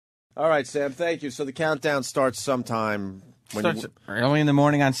All right, Sam, thank you. So the countdown starts sometime. Starts early in the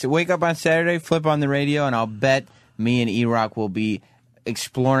morning. Wake up on Saturday, flip on the radio, and I'll bet me and Erock will be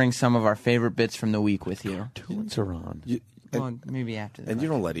exploring some of our favorite bits from the week with you. Cartoons are on. Well, maybe after that. And you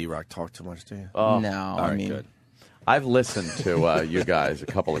don't let Erock talk too much, do you? Oh, no, all I right, mean, good. I've listened to you guys a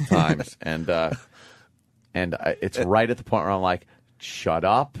couple of times, and it's right at the point where I'm like, shut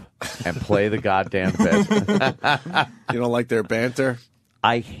up and play the goddamn bit. You don't like their banter?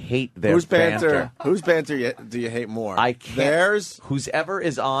 I hate their Whose banter? Whose banter do you hate more? I can't. Theirs? Whoever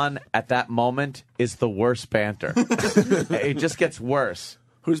is on at that moment is the worst banter. It just gets worse.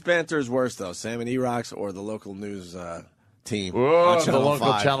 Whose banter is worse, though? Sam and Erock's or the local news team? Whoa, on the Channel local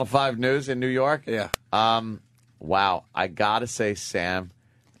 5? Channel 5 News in New York? Yeah. Wow. I got to say Sam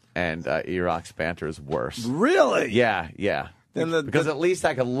and Erock's banter is worse. Really? Yeah. Because the- at least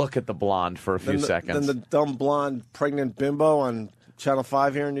I could look at the blonde for a few seconds. Then the dumb blonde pregnant bimbo on Channel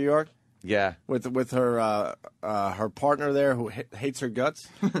 5 here in New York Yeah. with her partner there who hates her guts.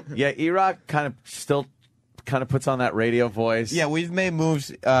 Yeah, Erock still puts on that radio voice. yeah, we've made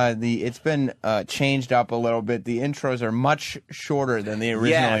moves. It's been changed up a little bit. The intros are much shorter than they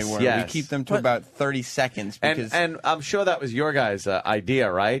originally were. Yes. We keep them to about 30 seconds because And I'm sure that was your guys'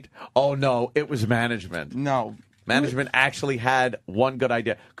 idea, right? Oh, no, it was management. no. Management actually had one good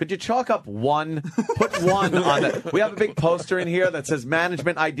idea. Could you chalk up one, put one on it? We have a big poster in here that says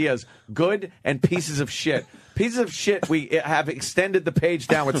management ideas, good and pieces of shit. Pieces of shit, we have extended the page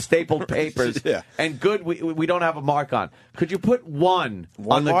down with stapled papers. Yeah. And good, we don't have a mark on. Could you put one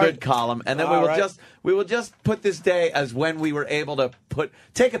on the mark? good column, and then All right. we will just put this day as when we were able to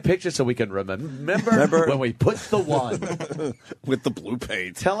take a picture so we can remember when we put the one. With the blue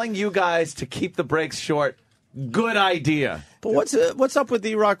paint. Telling you guys to keep the breaks short. Good idea. But what's up with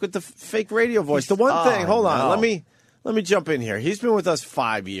Erock with the fake radio voice? The one thing, hold on, no. let me jump in here. He's been with us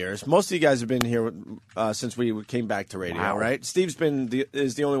 5 years. Most of you guys have been here since we came back to radio, Wow. right? Steve's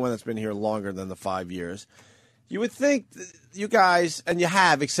is the only one that's been here longer than the 5 years. You would think you guys, and you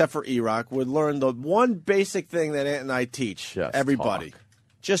have, except for Erock, would learn the one basic thing that Ant and I teach Just everybody: talk.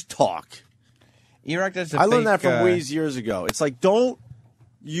 just talk. Erock does the I learned fake, that from Wheeze years ago. It's like, don't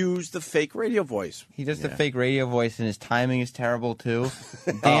use the fake radio voice. He does the fake radio voice, and his timing is terrible, too.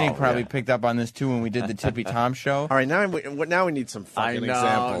 Danny probably picked up on this, too, when we did the Tippy Tom show. All right, now we need some fucking I know.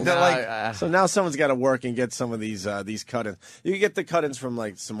 examples. No, So now someone's got to work and get some of these cut-ins. You can get the cut-ins from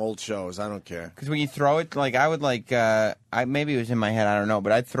like some old shows. I don't care. Because when you throw it, like, I would like, maybe it was in my head, I don't know,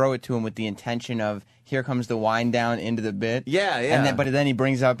 but I'd throw it to him with the intention of, here comes the wind down into the bit. Yeah. And but then he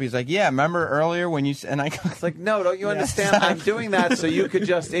brings up, he's like, yeah, remember earlier when you, and I go, It's like, no, don't you understand? I'm doing that so you could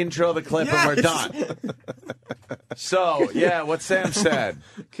just intro the clip and we're done. So, yeah, what Sam said.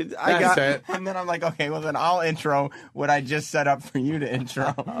 That's it. and then I'm like, okay, well then I'll intro what I just set up for you to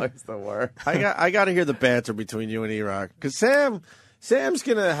intro. Oh, it's the worst. I got to hear the banter between you and Erock because Sam's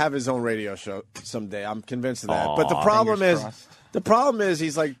gonna have his own radio show someday. I'm convinced of that. But the problem is. crossed. The problem is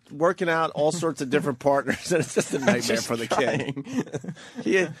he's like working out all sorts of different partners, and it's just a nightmare for the kid.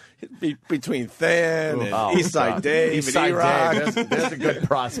 Between Than and Eastside Dave and Eastside Erock. Dave, there's a good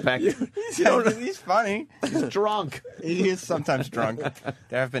prospect. He's funny. He's drunk. He is sometimes drunk.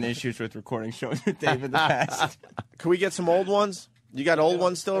 There have been issues with recording shows with Dave in the past. Can we get some old ones? You got old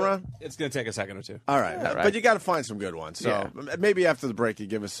ones still around? It's going to take a second or two. All right. right. But you got to find some good ones. So Yeah. maybe after the break, you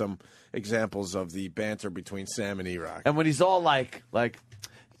give us some examples of the banter between Sam and Erock. And when he's all like,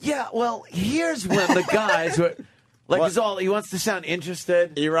 yeah, well, here's when the guys were, he wants to sound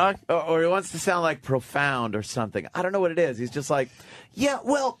interested. Erock? Or he wants to sound like profound or something. I don't know what it is. He's just like, yeah,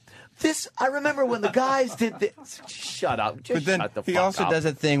 well, I remember when the guys did this. Shut up. Just But then shut the he fuck also up. does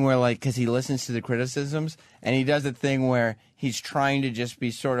a thing where, like, because he listens to the criticisms, and he does a thing where he's trying to just be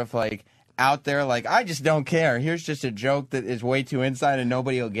sort of like out there, like, I just don't care. Here's just a joke that is way too inside and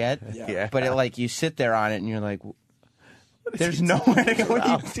nobody will get. Yeah. But like you sit there on it and you're like, there's nowhere to go. What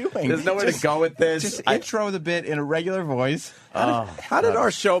are you doing? There's nowhere to go with this. Just intro the bit in a regular voice. How did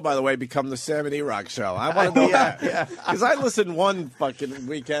our show, by the way, become the Sam and Erock show? I want to know that. Because I listened one fucking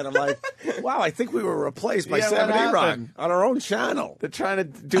weekend. I'm like, wow, I think we were replaced by Yeah, Sam what and Erock happened? on our own channel. They're trying to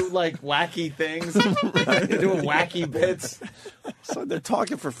do like wacky things. They're doing wacky bits. So they're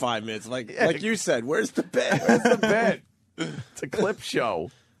talking for 5 minutes. Like you said, where's the bit? Where's the bit? It's a clip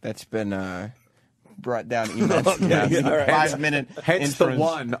show. That's been brought down immensely. Okay, all right. 5 minute. Hence the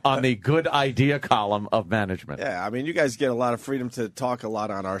one on the good idea column of management. Yeah, I mean, you guys get a lot of freedom to talk a lot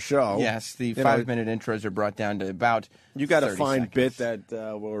on our show. Yes, the You know, 5 minute intros are brought down to about. You got a 30 fine seconds. bit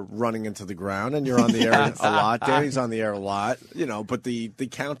that we're running into the ground, and you're on the air a lot. Danny's on the air a lot, but the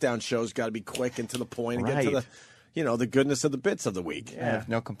countdown show's got to be quick and to the point, and the goodness of the bits of the week. I have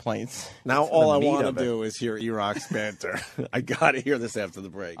no complaints. Now all I meat want of to it. do is hear Erock's banter. I got to hear this after the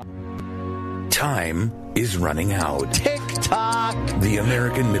break. Time is running out. TikTok. The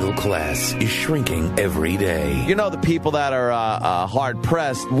American middle class is shrinking every day. You know, the people that are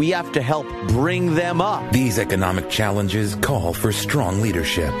hard-pressed, we have to help bring them up. These economic challenges call for strong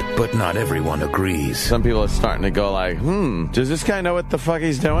leadership, but not everyone agrees. Some people are starting to go like, does this guy know what the fuck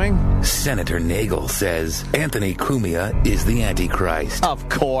he's doing? Senator Nagel says Anthony Cumia is the Antichrist. Of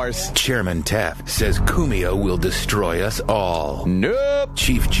course. Chairman Taft says Cumia will destroy us all. Nope.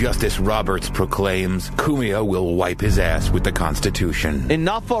 Chief Justice Roberts proclaims Cumia will wipe his ass with the Constitution.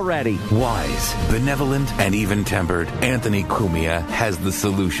 Enough already. Wise, benevolent, and even-tempered, Anthony Cumia has the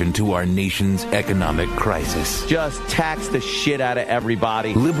solution to our nation's economic crisis. Just tax the shit out of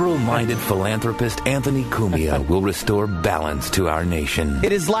everybody. Liberal-minded philanthropist Anthony Cumia will restore balance to our nation.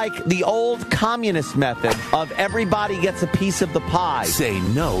 It is like the old communist method of everybody gets a piece of the pie. Say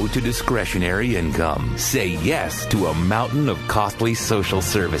no to discretionary income. Say yes to a mountain of costly social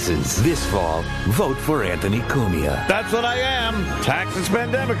services. This fall, vote for Anthony Cumia. That's what I am. Tax and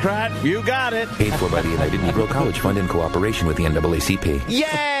spend Democrat. You got it. Paid for by the United Negro College Fund in cooperation with the NAACP.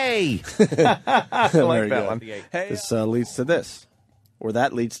 Yay! I Very like that good. one. This leads to this, or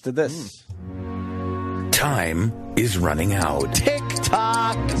that leads to this. Time is running out.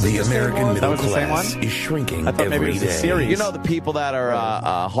 TikTok. The American middle was the same class one? is shrinking I thought maybe every it was a day. series. You know, the people that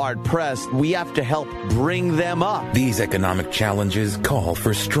are hard-pressed, we have to help bring them up. These economic challenges call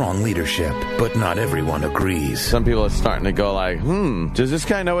for strong leadership, but not everyone agrees. Some people are starting to go like, does this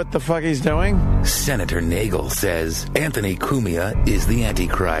guy know what the fuck he's doing? Senator Nagel says Anthony Cumia is the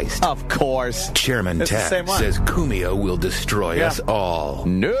Antichrist. Of course. Chairman It's the Taft same one. says Cumia will destroy us all.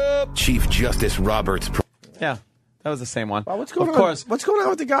 Nope. Chief Justice Roberts Yeah, that was the same one. Well, what's going of on? course. What's going on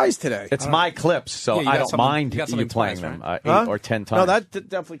with the guys today? It's my clips, so Yeah, you I got don't something- mind you got you something playing twice, them right? 8 or 10 times. No, that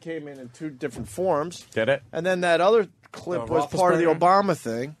definitely came in 2 different forms. Did it? And then that other clip The was part of the Roethlisberger? Obama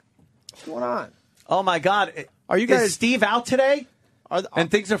thing. What's going on? Oh, my God. Are you guys- Is Steve out today?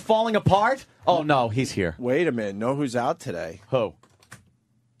 And things are falling apart? Oh, no, he's here. Wait a minute. Know who's out today? Who?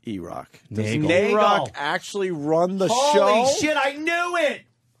 Erock. Does Nagel. Erock actually run the Holy show? shit, I knew it!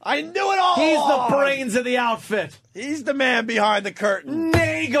 I knew it all. He's along. the brains of the outfit. He's the man behind the curtain.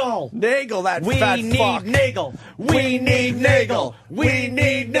 Nagel! Nagel, that We fat need fuck. Nagel. We need Nagel. We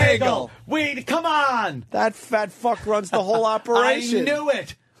need Nagel. Come on! That fat fuck runs the whole operation. I knew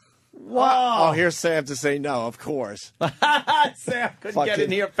it. Wow. Oh, here's Sam to say no, of course. Sam couldn't Fucking get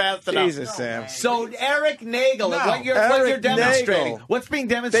in here fast enough. Jesus, Sam. So Eric Nagel, what you're Eric demonstrating, Nagel. what's being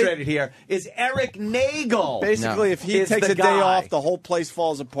demonstrated here is Eric Nagel. Basically, No. if he Is takes the a day guy. off, the whole place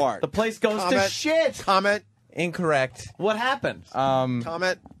falls apart. The place goes to Comment. shit. Comment. Incorrect. What happened?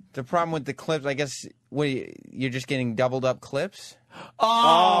 Comment. The problem with the clips, I guess, you're just getting doubled up clips?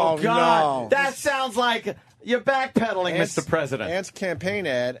 Oh, Oh, God. no. That sounds like you're backpedaling, Mr. President. Ant's campaign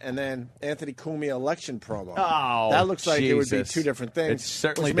ad and then Anthony Cumia election promo. Oh, that looks like it would be Jesus. 2 different things. It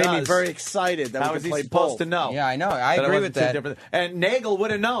certainly which made me does. very excited that How we is could he play supposed both. to know? Yeah, I know. I That it agree wasn't with two that. different- And Nagel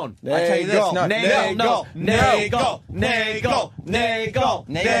would have known. I'll tell you this. Nagel. No, Nagel, no. Nagel. Nagel. Nagel.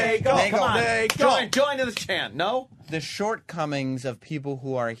 Nagel. Come on. Nagel. Join in the chant. No? The shortcomings of people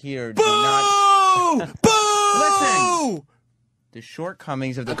who are here do not... Boo! Boo! Listen. The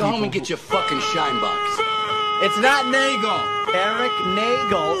shortcomings of the Go people home and get your fucking shine box. It's not Nagel. Eric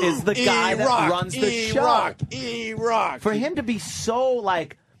Nagel is the guy that runs the show. Erock. For him to be so,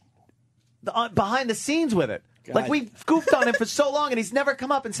 like, behind the scenes with it. God. Like, we goofed on him for so long, and he's never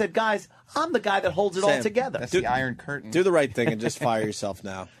come up and said, guys, I'm the guy that holds it all Sam, together. That's the Iron Curtain. Do the right thing and just fire yourself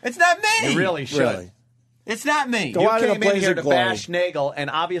now. It's not me. You really should. Really. It's not me. Go You out in a came in blaze here of to glory. bash Nagel,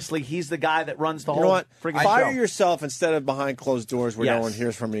 and obviously he's the guy that runs the You know whole what? friggin' Fire show. yourself instead of behind closed doors where Yes. no one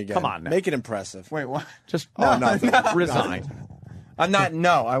hears from you again. Come on now. Make it impressive. Wait, what? Just Oh, nothing. resign. I'm not.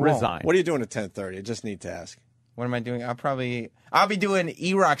 No, I won't. Resign. What are you doing at 10:30? I just need to ask. What am I doing? I'll be doing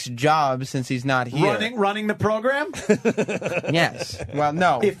Erock's job since he's not here. Running the program Yes. Well,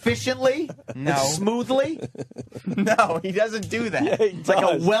 no. efficiently, No. smoothly. No, he doesn't do that. It's like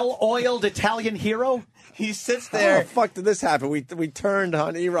a well-oiled Italian hero. He sits How there. the fuck did this happen? We turned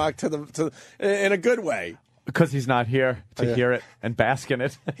on Erock to in a good way. Because he's not here to hear it and bask in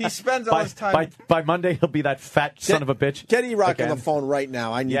it. He spends all his time. By Monday, he'll be that fat son of a bitch. Get Erock again. on the phone right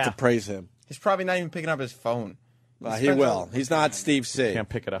now. I need Yeah. to praise him. He's probably not even picking up his phone. He will. He's not Steve C. Can't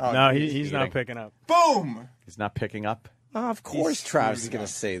pick it up. No, he's not picking up. Boom. He's not picking up. Oh, of course, Travis is going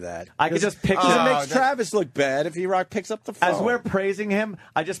to say that. I could just picture. Because it Oh, makes that- Travis look bad if Erock picks up the phone. As we're praising him,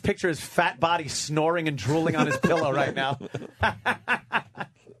 I just picture his fat body snoring and drooling on his pillow right now.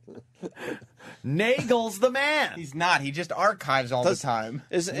 Nagel's the man. He's not. He just archives all the time.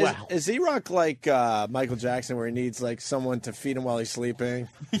 Is Erock like Michael Jackson, where he needs like someone to feed him while he's sleeping?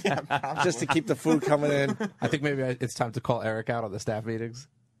 Yeah, probably. Just to keep the food coming in. I think maybe it's time to call Erock out on the staff meetings.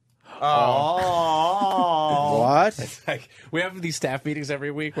 Oh. What? Like, we have these staff meetings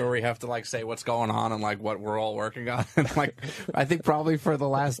every week where we have to like say what's going on and like what we're all working on. And like, I think probably for the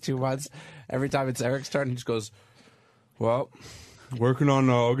last 2 months, every time it's Eric's turn, he just goes, "Well, working on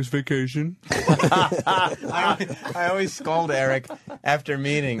August vacation." I always scold Eric after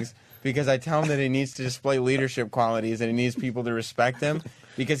meetings because I tell him that he needs to display leadership qualities and he needs people to respect him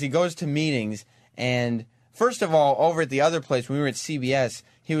because he goes to meetings and first of all, over at the other place when we were at CBS,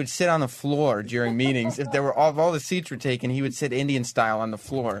 he would sit on the floor during meetings. If there were all the seats were taken, he would sit Indian style on the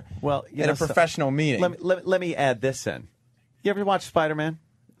floor. Well, in a professional meeting. Let me add this in. You ever watch Spider-Man?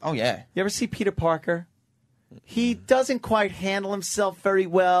 Oh yeah. You ever see Peter Parker? He doesn't quite handle himself very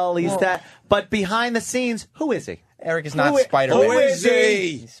well. But behind the scenes, who is he? Eric is not Spider-Man. Who is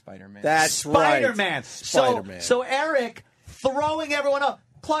he? He's Spider-Man. That's Spider-Man. right. Spider-Man. So Eric throwing everyone up.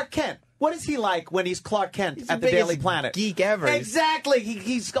 Clark Kent. What is he like when he's Clark Kent He's at the the Daily biggest Planet? geek ever. Exactly.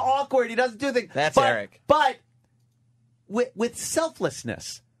 He's awkward. He doesn't do things. That's Eric. But with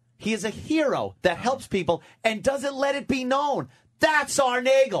selflessness, he is a hero that helps people and doesn't let it be known. That's our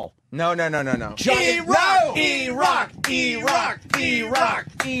Nagel. No. Erock.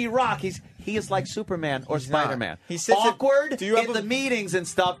 He is like Superman or Spider-Man. He sits awkward Do you have in the meetings and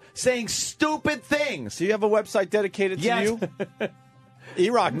stuff, saying stupid things. Do you have a website dedicated to Yes. you?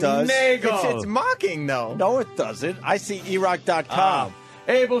 Erock does. Nagel. It's mocking though. No, it doesn't. I see Erock.com.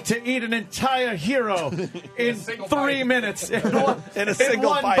 Able to eat an entire hero in 3 minutes. In a single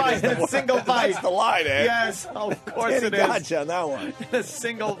one bite. In a single bite. That's the line, eh? Yes, of course Danny it is. got you on that one. In a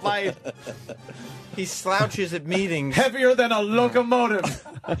single bite. He slouches at meetings. Heavier than a locomotive.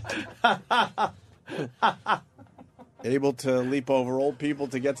 Able to leap over old people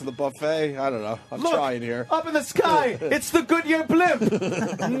to get to the buffet? I don't know. I'm Look, trying here. Up in the sky, it's the Goodyear blimp.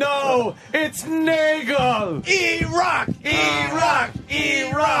 No, it's Nagel. Erock.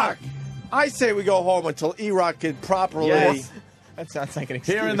 I say we go home until Erock can properly... Yes. That sounds like an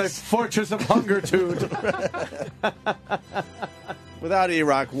excuse. Here in the fortress of Hungertude. Without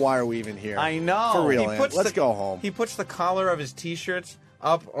Erock, why are we even here? I know. For real, He Ant. puts Let's the- go home. He puts the collar of his T-shirts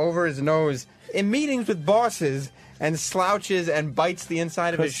up over his nose in meetings with bosses and slouches and bites the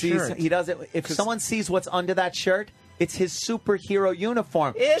inside of his shirt. He does it. If someone sees what's under that shirt, it's his superhero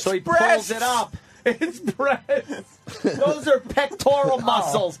uniform. It's so he breasts. pulls it up. It's breasts. Those are pectoral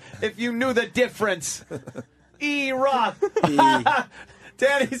muscles. If you knew the difference. Erock.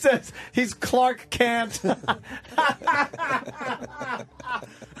 Danny says he's Clark Kent.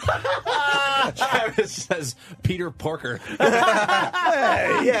 Travis says Peter Porker.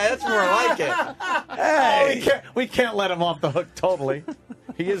 Yeah, that's more like it. Oh, we can't let him off the hook totally.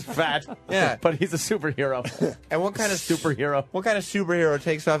 He is fat. Yeah. But he's a superhero. And what kind of Superhero. What kind of superhero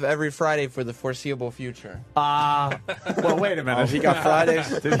takes off every Friday for the foreseeable future? Well, wait a minute. He got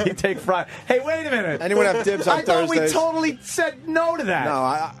Fridays. Did he take Friday? Hey, wait a minute. Anyone have dibs on I thought we Thursdays? totally said no to that. No,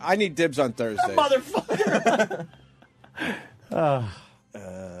 I need dibs on Thursdays. Motherfucker.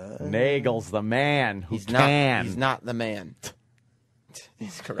 Nagel's the man who He's can. He's not the man.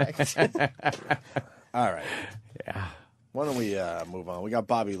 He's correct. All right. Yeah. Why don't we move on? We got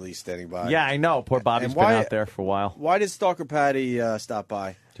Bobby Lee standing by. Yeah, I know. Poor Bobby's And been why- out there for a while. Why did Stalker Patty stop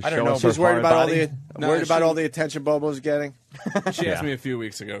by? I don't know. She's worried about No, all the attention Bobo's getting. She asked Yeah. me a few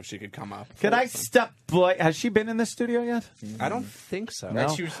weeks ago if she could come up. Can I step? Boy, has she been in the studio yet? I don't think so.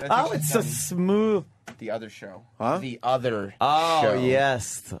 No. She was- I think Oh, she's it's done a smooth. the other show. Huh? The other Oh, show.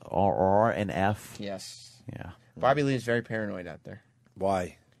 yes. R and F. Yes. Yeah. Bobby Lee is very paranoid out there.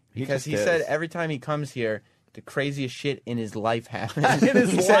 Why? Because he just said is. every time he comes here, the craziest shit in his life happens. In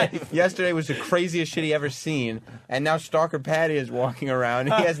his He said life. yesterday was the craziest shit he ever seen, and now Stalker Patty is walking around.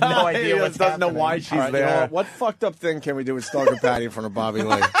 He has no idea He what's doesn't know happening. why she's All right, you know there. what fucked up thing can we do with Stalker Patty in front of Bobby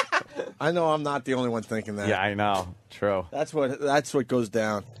Lee? I know I'm not the only one thinking that. Yeah, I know. True. That's what goes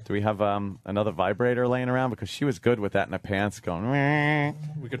down. Do we have another vibrator laying around? Because she was good with that in her pants going. "Meh."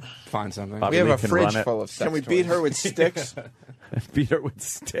 We could find something. Bobby We have Lee a can fridge run it. full of sex Can we beat toys. her with sticks? Beat her with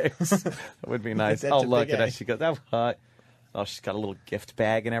sticks. That would be nice. That's Oh, a look big at that. egg. She goes, that was hot. Oh, she's got a little gift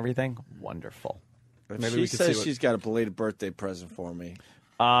bag and everything. Wonderful. Maybe she we could see says what- she's got a belated birthday present for me.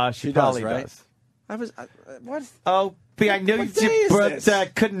 She does, probably right? does. I was what? Oh, I knew What it's day your is birthday. this? I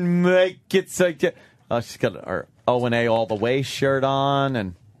couldn't make it. So she's got her O&A all the way shirt on.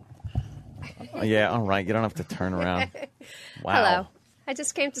 And yeah, all right. You don't have to turn around. Wow. Hello. I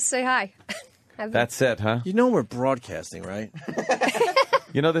just came to say hi. That's it, huh? You know we're broadcasting, right?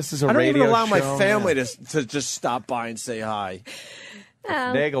 You know, this is a I don't radio even allow show. my family to just stop by and say hi.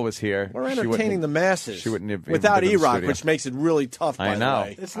 Nagel was here. We're she entertaining wouldn't- the masses. She wouldn't have even without been in the Erock, studio. which makes it really tough. By I know. the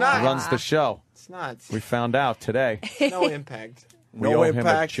way. It's not. Runs the show. It's not. We found out today. No impact. We No owe him a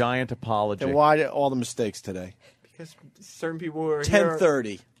impact. giant apology. And why all the mistakes today? Because certain people who are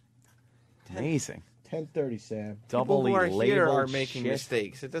 10:30. Amazing. 10:30, Sam. Double People who are here labeled are making shit.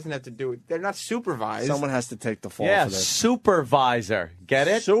 mistakes. It doesn't have to do with. They're not supervised. Someone has to take the fall Yeah, for this. supervisor. Get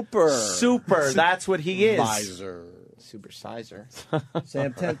it? Super. That's what he is. Supervisor. Supersizer.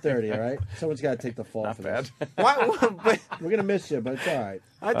 Sam, 10:30. All right. Someone's got to take the fall Not for bad. this. But We're gonna miss you, but it's all right.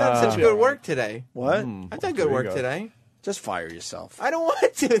 I done such good work today. What? I done good work today. Just fire yourself. I don't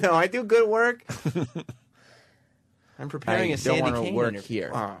want to though. I do good work. I'm preparing I a don't Sandy wanna Kane work interview.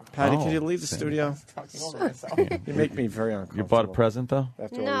 here. Oh. Patty, Oh, can you leave the studio? Talking over myself. You make me very uncomfortable. You bought a present, though?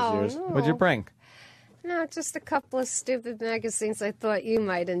 After No, all these years. no. What'd you bring? No, just a couple of stupid magazines I thought you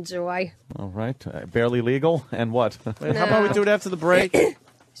might enjoy. All right. Barely legal. And what? Wait, how about we do it after the break? All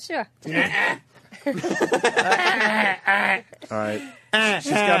Sure. right.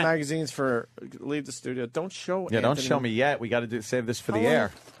 She's got magazines for leave the studio. Don't show. Yeah, don't Anthony. show me yet. We got to save this for the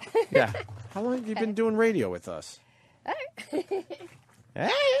air. Yeah. How long have you been doing radio with us? She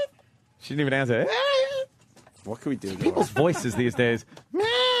didn't even answer. What can we do? People's voices these days.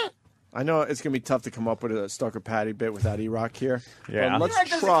 I know it's gonna be tough to come up with a Stalker Patty bit without Erock here. Yeah. But Erock let's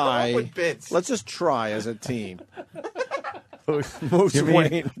doesn't come up try. with bits. Let's just try as a team. Moose You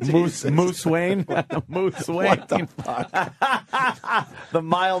mean Moose Wayne? Moose Wayne. What the fuck? The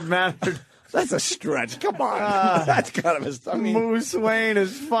mild-mannered That's a stretch. Come on. That's kind of a. I mean, Moose Wayne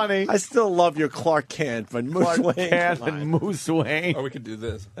is funny. I still love your Clark Kent, but Moose Clark Wayne. Kent come on. and Moose Wayne. Or we could do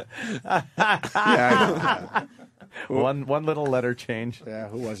this. Yeah, I know. One little letter change. Yeah,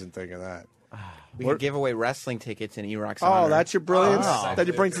 who wasn't thinking that? We could give away wrestling tickets in Erock's Oh, honor. that's your brilliance Oh. that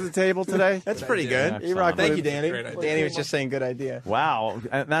you bring to the table today? That's pretty good. Yeah, Erock, Thank you, would- Danny. Great idea. Danny was just saying good idea. Wow,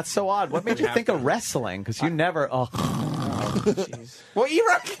 and that's so odd. What made you think of wrestling? Because you never. Oh, Jeez. Well,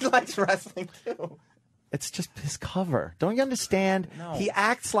 Erock likes wrestling too. it's just his cover. Don't you understand? No. He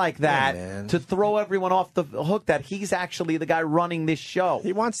acts like that man. to throw everyone off the hook that he's actually the guy running this show.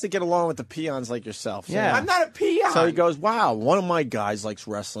 He wants to get along with the peons like yourself. So- Yeah. I'm not a peon. So he goes, wow, one of my guys likes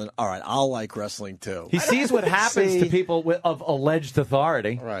wrestling. All right, I'll like wrestling too. He sees what happens to people of alleged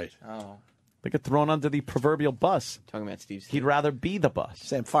authority. Right. Oh, They get thrown under the proverbial bus. talking about Steve. He'd rather be the bus.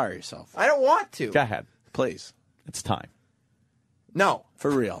 Sam, fire yourself. I don't want to. Go ahead. Please. It's time. No. For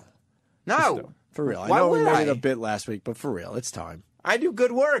real. No. For real. Why I know we would made I? it a bit last week, but for real, it's time. I do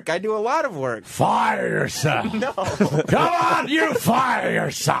good work. I do a lot of work. Fire yourself. No. Come on, you fire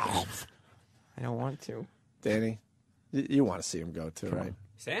yourself. I don't want to. Danny, you want to see him go too, right?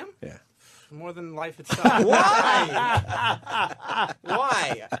 Sam? Yeah. More than life itself. Why?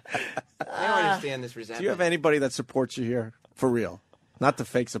 Why? I don't understand this resentment. Do you have anybody that supports you here? For real. Not the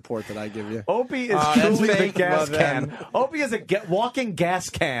fake support that I give you. Opie is that's truly the fake. gas Well, then. can. Opie is a walking gas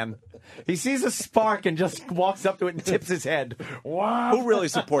can. He sees a spark and just walks up to it and tips his head. Wow. Who really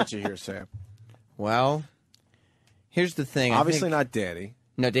supports you here, Sam? Well, here's the thing. Obviously I think, not Danny.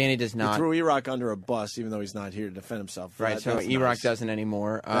 No, Danny does You not. threw Erock under a bus, even though he's not here to defend himself. Right, so That's Erock nice. doesn't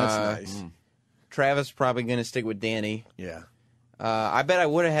anymore. That's nice. Travis probably going to stick with Danny. Yeah. I bet I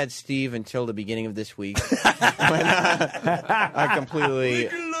would have had Steve until the beginning of this week. I completely.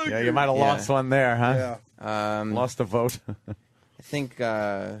 Yeah, you might have lost one there, huh? Yeah. Lost a vote. I think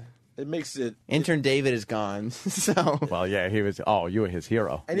It makes it. intern David is gone. So Well, yeah, he was. Oh, you were his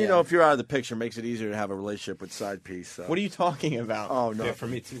hero. And you know, if you're out of the picture, it makes it easier to have a relationship with side piece. So. what are you talking about? Oh no. Yeah, for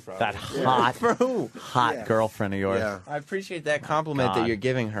me too, probably. That hot, For who? hot Yeah. girlfriend of yours. Yeah. I appreciate that compliment God. that you're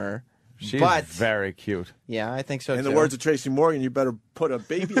giving her. She's But- very cute. Yeah, I think so In too. the words of Tracy Morgan, you better put a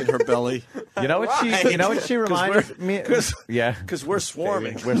baby in her belly You know what Right. she? You know what she reminds me? because Yeah, we're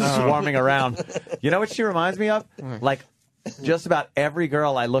swarming. we're swarming around. You know what she reminds me of? Like just about every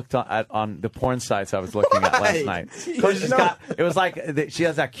girl I looked at on the porn sites I was looking at last Right. night. 'Cause she's got, it was like she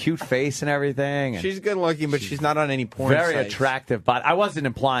has that cute face and everything. And she's good looking, but she's not on any porn very sites. attractive. But I wasn't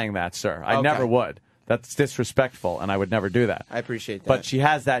implying that, sir. I Okay. never would. That's disrespectful, and I would never do that. I appreciate that. But she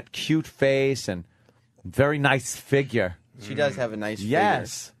has that cute face and very nice figure. she does have a nice figure.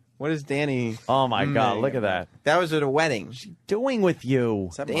 Yes. What is Danny Oh my God! Look at that. That was at a wedding. Doing with you.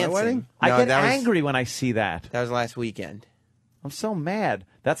 Is that my Dancing. wedding? I No, get that was- angry when I see that. That was last weekend. I'm so mad.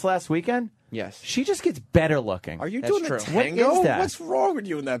 That's last weekend? Yes. She just gets better looking. Are you That's doing true. the What tango? is that? What's wrong with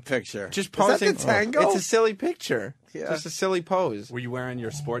you in that picture? Just Is that posing. the tango? It's a silly picture. Yeah. Just a silly pose. Were you wearing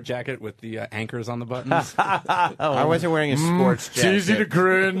your sport jacket with the anchors on the buttons? I wasn't wearing a sports It's jacket. easy to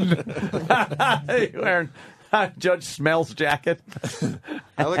grin. You're wearing Judge Smells jacket.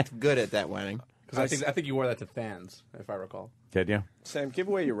 I looked good at that wedding. Because I think you wore that to fans, if I recall. Did you? Sam, give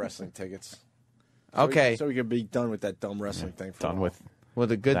away your wrestling tickets. Okay. So we can be done with that dumb wrestling thing. For Done with. Well,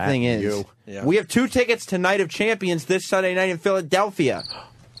 the good That thing is, you. Yeah. we have 2 tickets to Night of Champions this Sunday night in Philadelphia.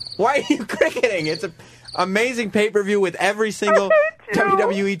 Why are you cricketing? It's an amazing pay-per-view with every single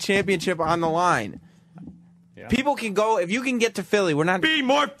WWE championship on the line. Yeah. People can go, if you can get to Philly, we're not... Be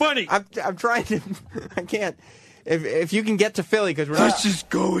more funny. I'm trying to... I can't. If you can get to Philly, because we're not... This is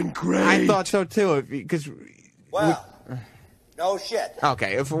going great. I thought so, too, because... Well, no shit.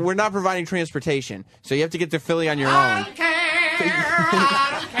 Okay, if we're not providing transportation, so you have to get to Philly on your own.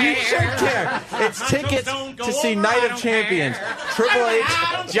 You should care. It's tickets to see Night of Champions. Triple H,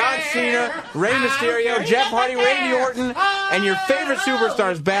 John Cena, Rey Mysterio, Jeff Hardy, Randy Orton, and your favorite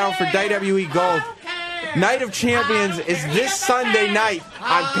superstars battle for WWE Gold. Night of Champions is this Sunday night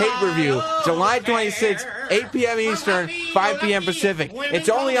on pay-per-view, July 26th, 8 p.m. Eastern, 5 p.m. Pacific. It's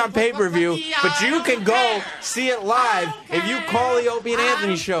only on pay-per-view, but you can go see it live if you call the Opie and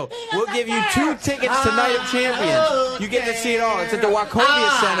Anthony show. We'll give you 2 tickets to Night of Champions. You get to see it all. It's at the Wachovia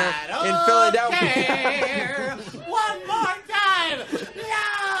Center in Philadelphia. One more time!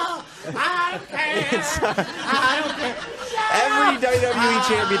 No! I don't care! I don't care! Every WWE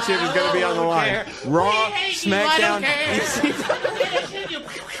championship is going to be on the line. Raw, SmackDown,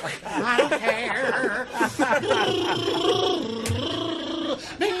 I don't care!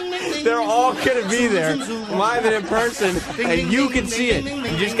 they're all going to be there, live and in person, and you can see it.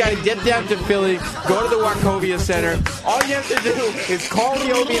 You just got to get down to Philly, go to the Wachovia Center. All you have to do is call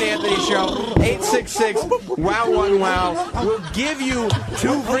the Opie and Anthony show, 866-WOW1WOW. We'll give you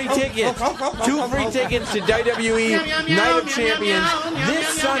 2 free tickets. 2 free tickets to WWE Night of Champions this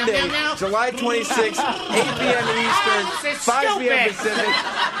Sunday, July 26th, 8 p.m. Eastern, 5 p.m. Pacific.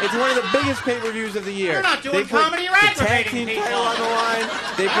 It's one of the biggest pay-per-views of the year. We're not doing They put comedy, the we're tag team aggravating title on the line.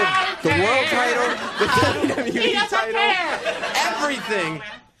 They put the world title, the WWE title, everything.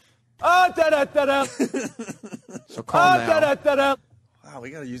 So calm down. Wow, we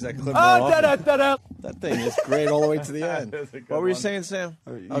got to use that clip more often. That thing is great all the way to the end. What were you saying, Sam?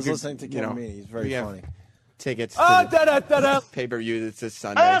 I was listening to Ken Meany. He's very funny. Tickets to the pay-per-view that's this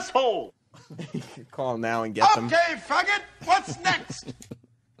Sunday. Asshole. You can call now and get them. Okay, faggot. What's next?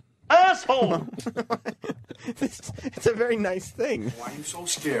 Asshole. It's a very nice thing. Oh, I'm so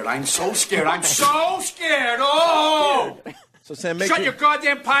scared. I'm so scared. I'm so scared. Oh! So, Sam, Shut your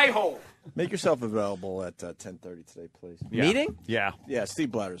goddamn pie hole! make yourself available at 10:30 today, please. Yeah. Meeting? Yeah. Yeah,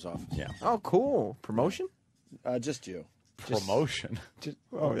 Steve Blatter's office. Yeah. Oh, cool. Promotion? Just you. Promotion.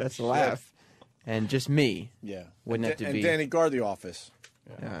 Oh, that's a laugh. And just me. Yeah. Wouldn't have to and be. Danny, guard the office.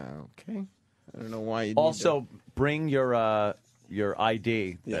 Okay. I don't know why you Also, bring your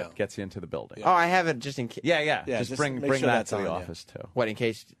ID that Yeah. gets you into the building. Oh, I have it just in case. Yeah. Yeah, Just just bring make sure that that's to the on, yeah. office too. What, in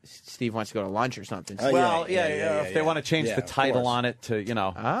case Steve wants to go to lunch or something? Well, yeah. If they want to change Yeah, the of title course. on it to,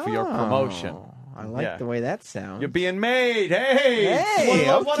 for your promotion. I like Yeah. the way that sounds. You're being made. Hey, Hey,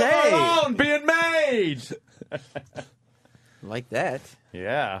 one of okay. our own being made. like that.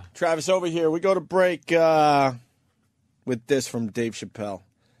 Yeah. Travis, over here. We go to break with this from Dave Chappelle.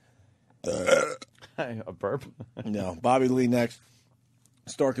 A burp. No, Bobby Lee next.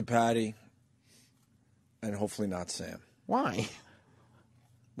 Stork and Patty. And hopefully not Sam. Why?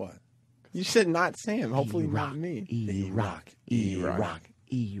 What? You said not Sam. Hopefully not me. Erock. Erock.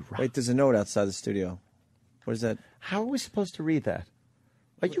 Wait, there's a note outside the studio. What is that? How are we supposed to read that?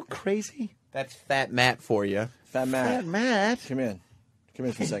 Are you crazy? That's Fat Matt for you. Fat Matt. Fat Matt. Come in. Come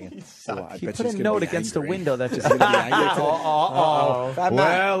in for a second. Oh, I He bet put he's a gonna note be against the angry. window that just. He's gonna be angry today. Fat Matt.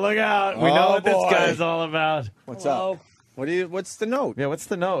 Well, look out. We know Oh, what this boy. guy's all about. What's Hello. up? What's the note? Yeah, what's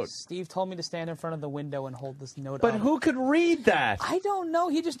the note? Steve told me to stand in front of the window and hold this note But up. who could read that? I don't know.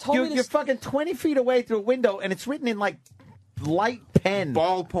 He just told me to You're fucking 20 feet away through a window, and it's written in like light pen.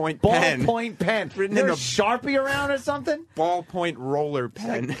 Ballpoint pen. Ballpoint pen. Written There's in a a- Sharpie around or something? Ballpoint roller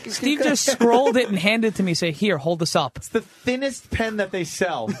pen. Steve just scrolled it and handed it to me. Say, here, hold this up. It's the thinnest pen that they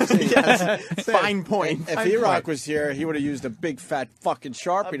sell. Yes. Fine point. If Erock was here, he would have used a big fat fucking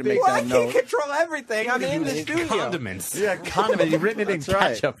Sharpie to make Well, I that can't note. control everything. I'm in the studio. Condiments. Yeah, condiment. You've written it in That's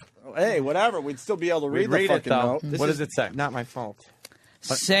right. ketchup. Hey, whatever. We'd still be able to read the Read it, fucking though. note. What does it say? Not my fault.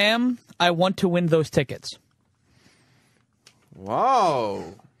 Sam, I want to win those tickets.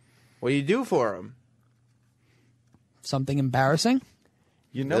 Whoa. What do you do for him? Something embarrassing?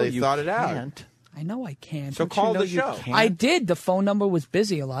 You know Really you thought it out. can't. I know I can't. So call the you show. can't? I did. The phone number was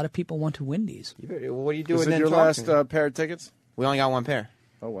busy. A lot of people want to win these. What do you do Is with it then your talking? last pair of tickets? We only got one pair.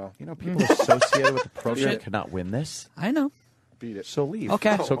 Oh, well. You know, people associated with the program cannot win this. I know. Beat it. So leave.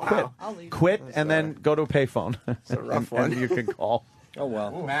 Okay. So quit. I'll leave. Quit and then go to a payphone. It's a rough and one. you can call. Oh,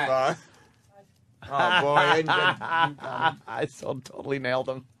 well. Matt. Oh boy, I so totally nailed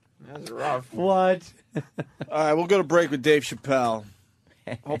him. that's rough. What? All right, we'll go to break with Dave Chappelle.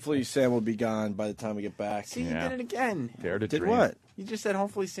 Hopefully Sam will be gone by the time we get back. See, you Yeah. did it again. Dare to Did dream. what? You just said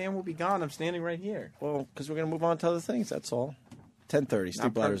hopefully Sam will be gone. I'm standing right here. Well, because we're going to move on to other things, that's all. 10:30,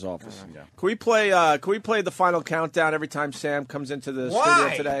 Steve Blatter's per- office. Yeah. Can we play the final countdown every time Sam comes into the Why?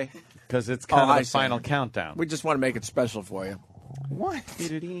 studio today? Because it's kind I of the see. final countdown. We just want to make it special for you. What? So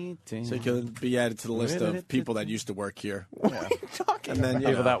you can be added to the list of people that used to work here. What are you talking And then, about? you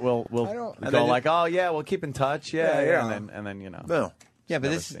People know. that will And go then like, oh yeah, we'll keep in touch, yeah, Yeah. and then you know. No. Yeah, but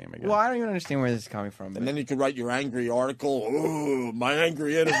Never this. see him again. Well, I don't even understand where this is coming from. And then you can write your angry article. Oh, my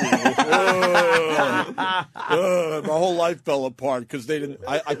angry interview. My whole life fell apart because they didn't.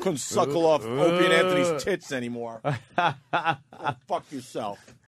 I couldn't suckle off Opie and Anthony's tits anymore. Fuck yourself.